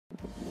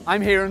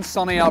I'm here in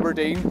sunny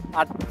Aberdeen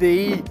at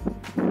the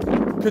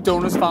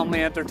Cadonas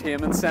Family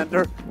Entertainment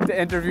Centre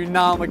to interview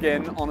Niall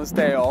McGinn on his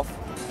day off.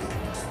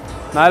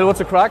 Niall, what's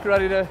the crack?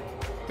 Ready to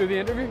do the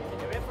interview? Can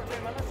you wait for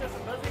 2 minutes? Just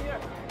I'm busy here.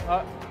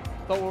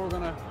 Thought we were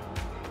gonna...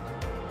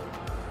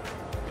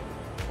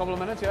 Couple of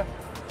minutes, yeah.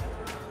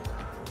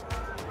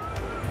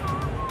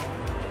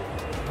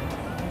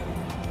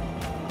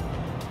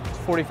 It's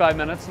 45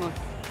 minutes now.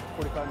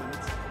 45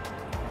 minutes.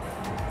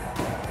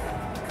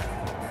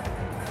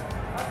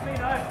 That's me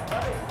now.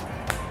 Ready?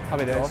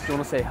 Happy days. Do you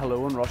want to say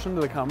hello in Russian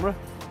to the camera?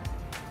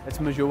 It's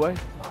Majoy.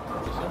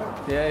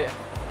 Yeah.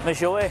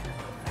 Majoy.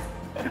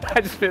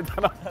 I just made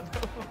that up.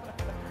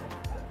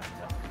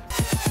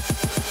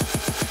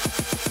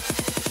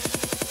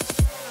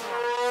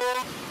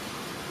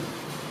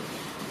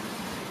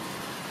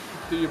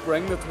 Do you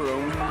bring the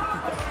Tyrone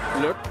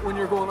look when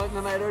you're going out in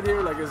the night out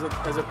here? Like, is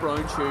it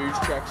brown shoes,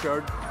 check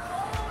shirt,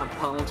 and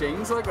panel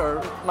jeans, like,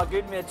 or? My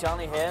good mate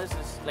Johnny Hayes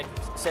has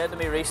said to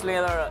me recently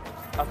that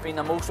I've been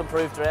the most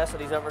improved dress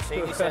that he's ever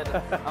seen. He said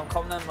I'm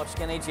coming in with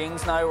skinny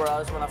jeans now,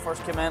 whereas when I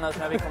first came in, I was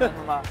maybe coming in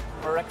with my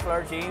Ric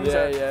Flair jeans.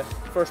 Yeah.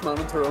 First man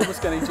in Tyrone with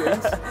skinny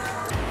jeans.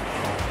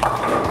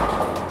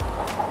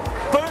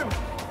 Boom!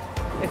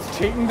 It's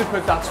cheating to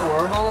put that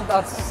swerve on it.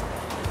 That's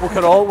we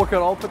could all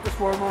put the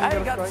swerve on. I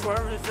think that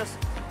swerve is just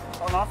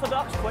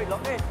unorthodox. Quite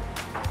lucky.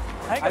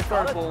 I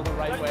throw the ball the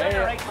right way.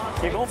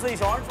 You're going for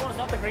these orange ones,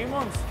 not the green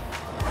ones.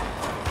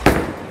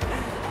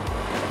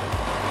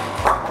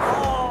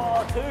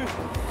 Oh,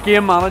 2.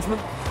 Game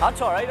management.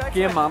 That's alright,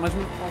 actually. Game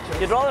management.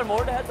 You'd rather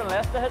more to hit than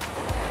less to hit.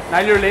 Now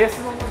your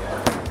laces on them.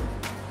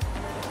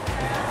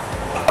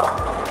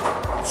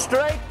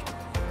 Strike!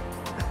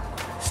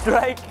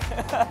 Strike!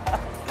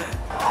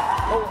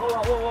 Oh, hold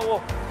on,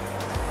 whoa.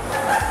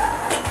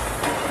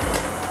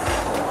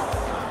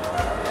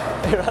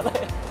 You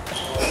ready?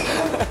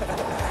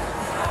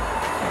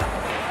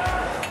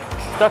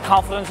 Got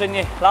confidence in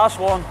you. Last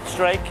one,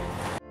 strike.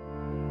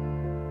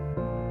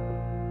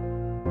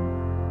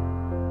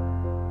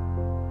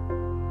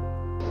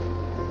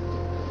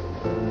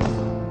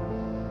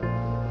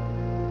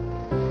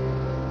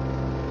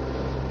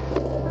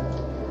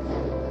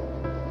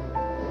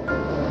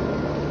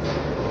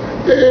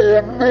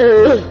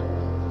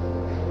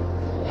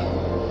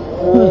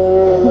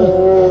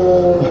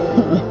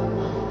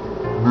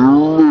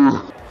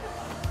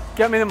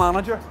 Get me the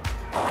manager.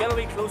 Get a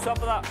wee close up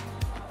of that.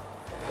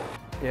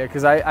 Yeah,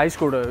 because I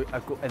scored in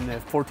the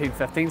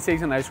 14-15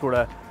 season, I scored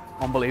an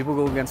unbelievable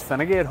goal against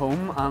Finnegan at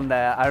home, and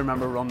I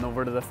remember running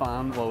over to the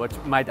fan, well, which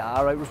my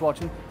dad was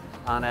watching,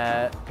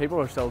 and people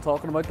are still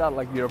talking about that,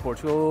 like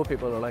Euro-Portugal.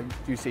 People are like,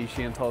 do you see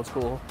Shane Todd's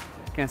goal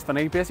against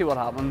Finnegan? Basically what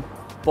happened,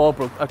 ball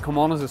broke, I come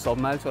on as a sub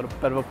now, so I had a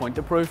bit of a point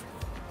to prove.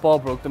 Ball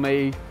broke to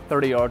me,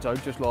 30 yards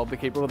out, just lobbed the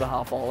keeper with a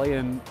half volley,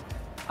 and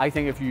I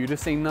think if you'd have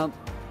seen that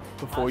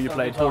before you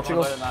played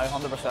Portugal, it, now,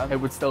 100%. it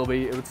would still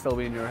be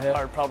in your head.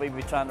 I'd probably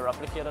be trying to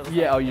replicate it.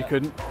 Yeah, you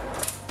couldn't.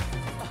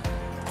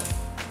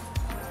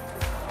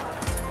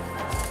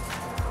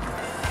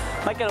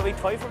 Might get a wee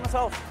toy for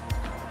myself.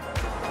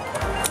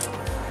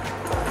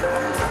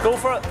 Go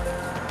for it.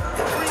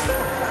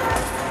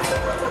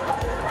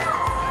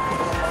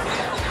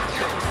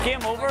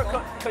 Game over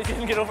because you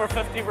didn't get over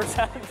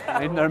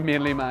 50%. They're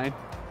mainly mine.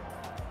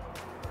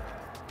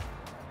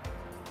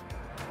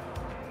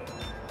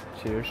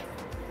 Cheers.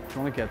 Do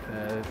you want to get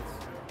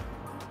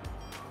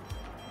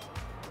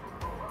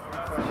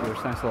cheers,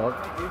 thanks a lot.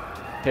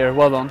 Here,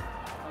 well done.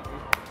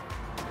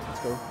 Let's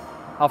go.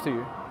 After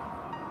you.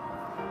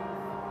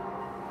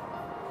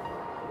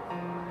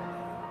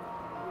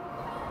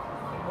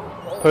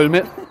 Pull,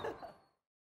 mate.